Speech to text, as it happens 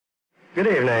Good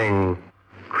evening,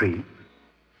 creep.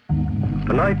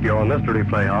 Tonight, your Mystery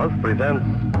Playhouse presents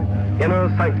Inner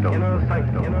Sanctum. Inner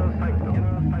Sanctum. Inner Sanctum.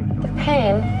 Inner Sanctum. The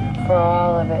pain, for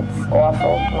all of its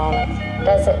awful moments,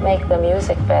 does it make the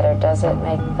music better? Does it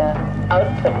make the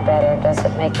output better? Does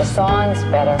it make the songs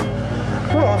better?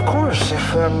 Well, of course.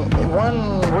 If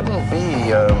one wouldn't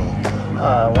be,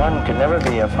 one could never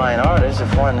be a fine artist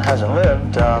if one hasn't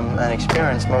lived and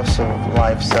experienced most of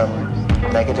life's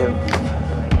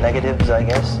negatives, I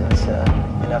guess. It's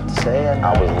enough to say. And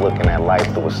I was looking at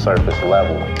life through a surface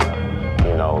level,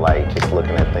 you know, like just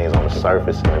looking at things on the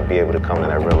surface and to be able to come to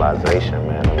that realization,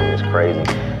 man, I mean, it's crazy.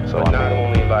 So but not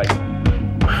only like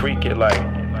freak it like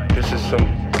this is some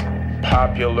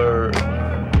popular,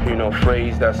 you know,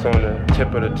 phrase that's on the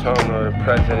tip of the tongue of the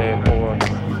president or,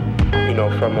 you know,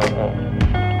 from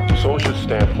a social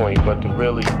standpoint, but to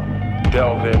really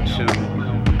delve into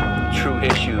true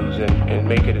issues and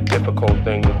make it a difficult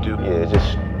thing to do. Yeah,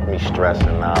 just me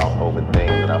stressing out over things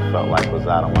that I felt like was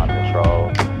out of my control.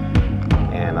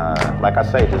 And like I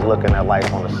say, just looking at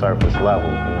life on the surface level,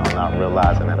 you know, not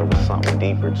realizing that it was something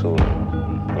deeper to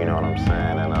it. You know what I'm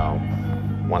saying?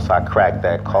 And once I cracked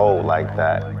that code like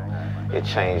that, it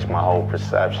changed my whole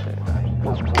perception.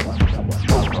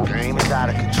 Game is out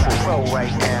of control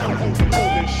right now.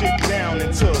 Holding shit down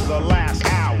until the last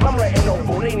hour. I'm letting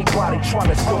over anybody trying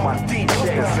to steal my DJ.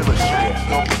 Feel a shit.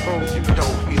 Don't be fools, you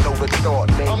don't be no thought,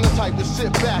 man. I'm the type to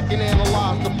sit back and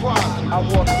analyze the problem. I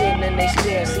walked in and they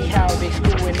stare, see how they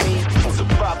screwing me.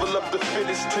 Survival of the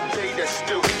fittest today, that's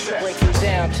still the test. Break you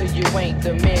down till you ain't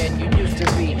the man you used to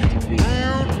be. You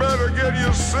better get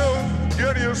yourself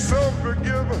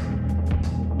together.